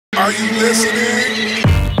Are you listening?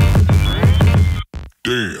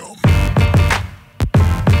 Damn.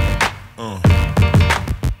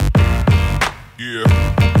 Yeah.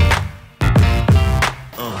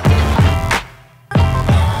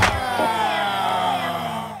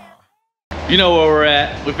 You know where we're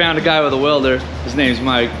at. We found a guy with a welder. His name's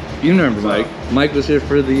Mike. You remember Mike. Mike was here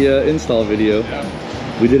for the install video.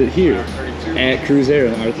 Yeah. We did it here at Cruise Air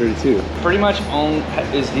in R32. Pretty much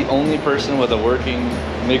is the only person with a working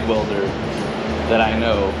MIG welder that I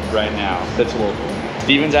know right now that's local.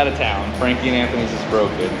 Steven's out of town, Frankie and Anthony's is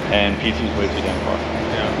broken, and P2's way too damn far.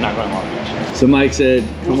 Yeah. Not going Long Beach. So Mike said,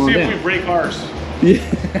 come on down. We'll see if we break ours. Yeah.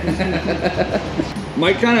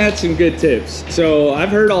 Mike kind of had some good tips. So I've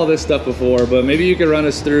heard all this stuff before, but maybe you could run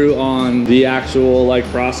us through on the actual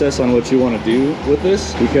process on what you want to do with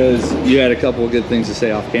this, because you had a couple of good things to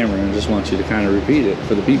say off camera, and I just want you to kind of repeat it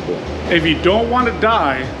for the people. If you don't want to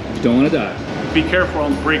die, be careful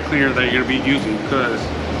on the brake cleaner that you're going to be using, because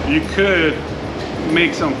you could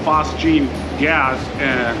make some phosgene gas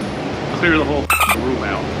and clear the whole room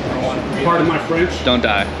out. Pardon my French. Don't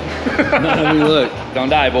die. No, I mean, look, don't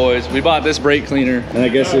die, boys. We bought this brake cleaner, and I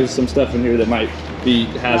guess there's some stuff in here that might be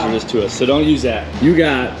hazardous to us, so don't use that. You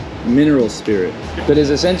got mineral spirit that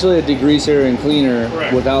is essentially a degreaser and cleaner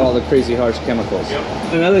without all the crazy harsh chemicals.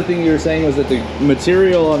 Yep. Another thing you were saying was that the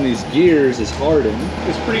material on these gears is hardened.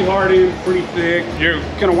 It's pretty hardened, pretty thick. You're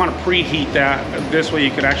gonna want to preheat that. This way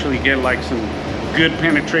you could actually get some good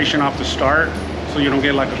penetration off the start, so you don't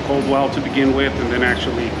get a cold weld to begin with and then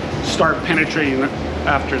actually start penetrating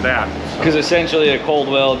after that. Because essentially a cold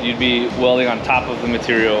weld, you'd be welding on top of the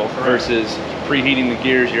material versus preheating the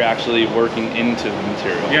gears, you're actually working into the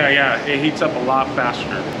material. Yeah, it heats up a lot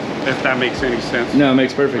faster, if that makes any sense. No, it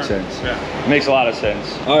makes perfect sense. Yeah. It makes a lot of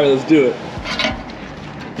sense. All right, let's do it.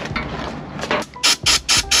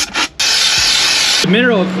 The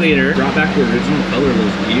mineral cleaner brought back the original color of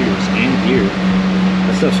those gears and gear.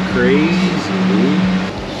 That stuff's crazy, dude.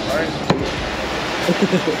 All right.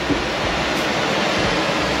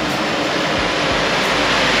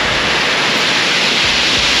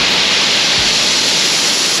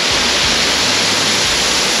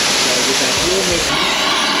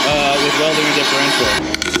 With welding a differential.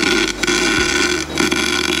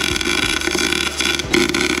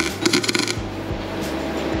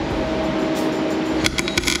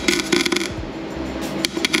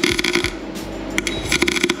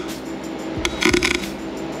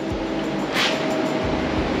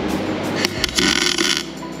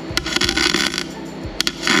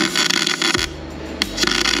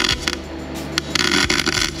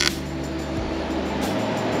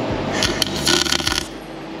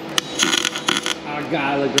 God,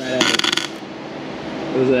 I looked right at it.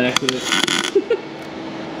 It was an accident.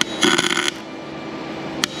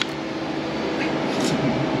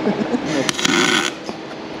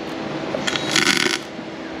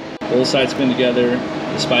 Both sides spin together,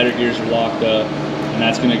 the spider gears are locked up, and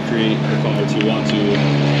that's going to create the cars you want to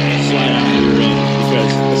slide out of your rim.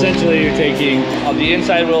 Because essentially you're taking, the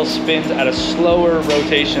inside wheel spins at a slower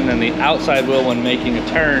rotation than the outside wheel when making a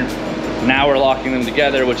turn. Now we're locking them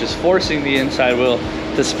together, which is forcing the inside wheel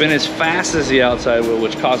to spin as fast as the outside wheel,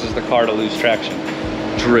 which causes the car to lose traction.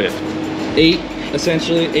 Drift.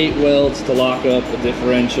 Essentially 8 welds to lock up a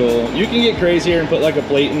differential. You can get crazier and put a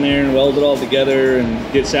plate in there and weld it all together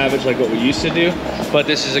and get savage like what we used to do. But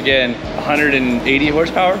this is, again, 180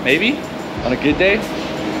 horsepower, maybe, on a good day,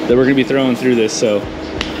 that we're gonna be throwing through this, so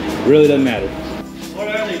it really doesn't matter. What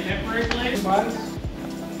are they, temporary plates?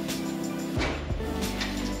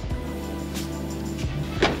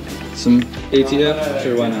 Some ATF?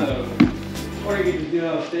 Sure, why not? Or you could do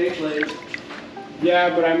a steak plate. Yeah,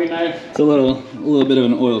 but I mean, it's a little bit of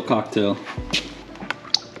an oil cocktail.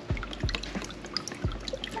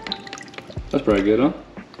 That's probably good, huh?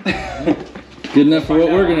 Good enough for what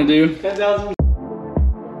we're gonna do. 10,000.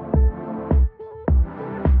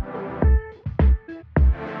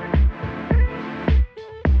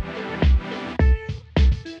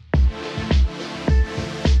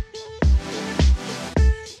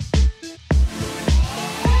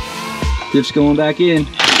 Dips going back in.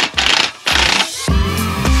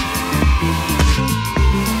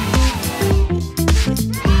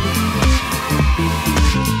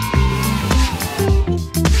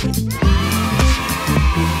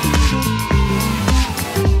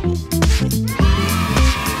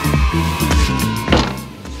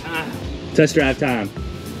 Test drive time.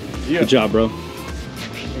 Yeah. Good job, bro.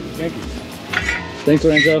 Thank you. Thanks,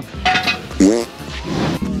 Lorenzo.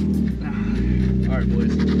 All right,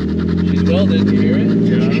 boys. She's welded. You hear it?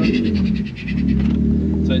 Yeah.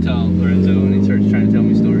 So I tell Lorenzo when he starts trying to tell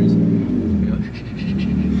me stories.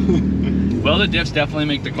 Welded diffs definitely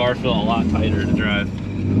make the car feel a lot tighter to drive.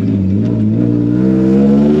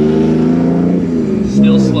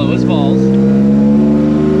 Still slow as balls.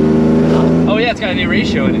 Oh yeah, it's got a new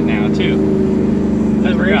ratio in it now too.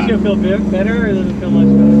 Does the ratio feel better or does it feel much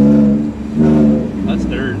better? That's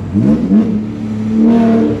third.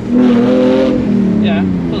 Yeah,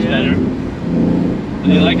 feels better. Do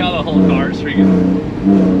you like how the whole car is freaking...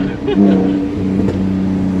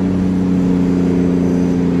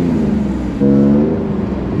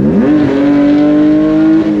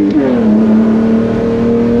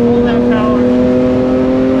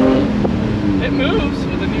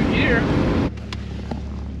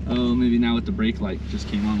 the brake light just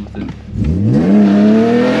came on with it.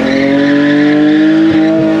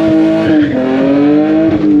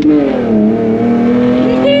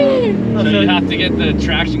 So you have to get the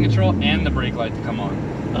traction control and the brake light to come on.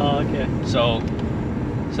 Oh, okay. So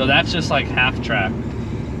that's just like half track,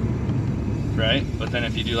 right? But then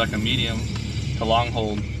if you do like a medium to long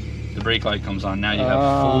hold, the brake light comes on. Now you have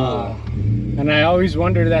full. And I always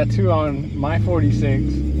wonder that too on my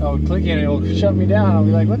 46. I'll click it, it'll shut me down. I'll be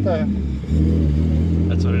like, what the?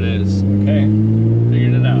 That's what it is. Okay.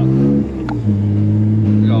 Figured it out.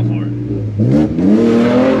 Go for it.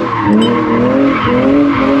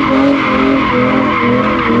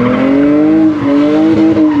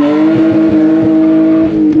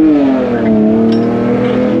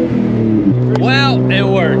 Well, it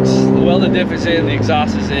works. The welded diff is in, the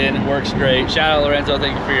exhaust is in, it works great. Shout out Lorenzo,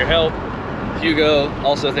 thank you for your help. Hugo,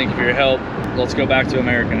 also thank you for your help. Let's go back to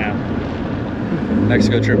America now.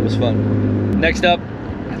 Mexico trip was fun. Next up,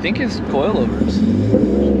 I think is coilovers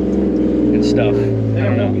and stuff.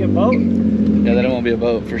 Then it won't be a boat? Yeah, then it won't be a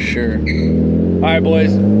boat for sure. All right,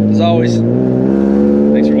 boys, as always,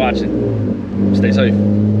 thanks for watching. Stay safe.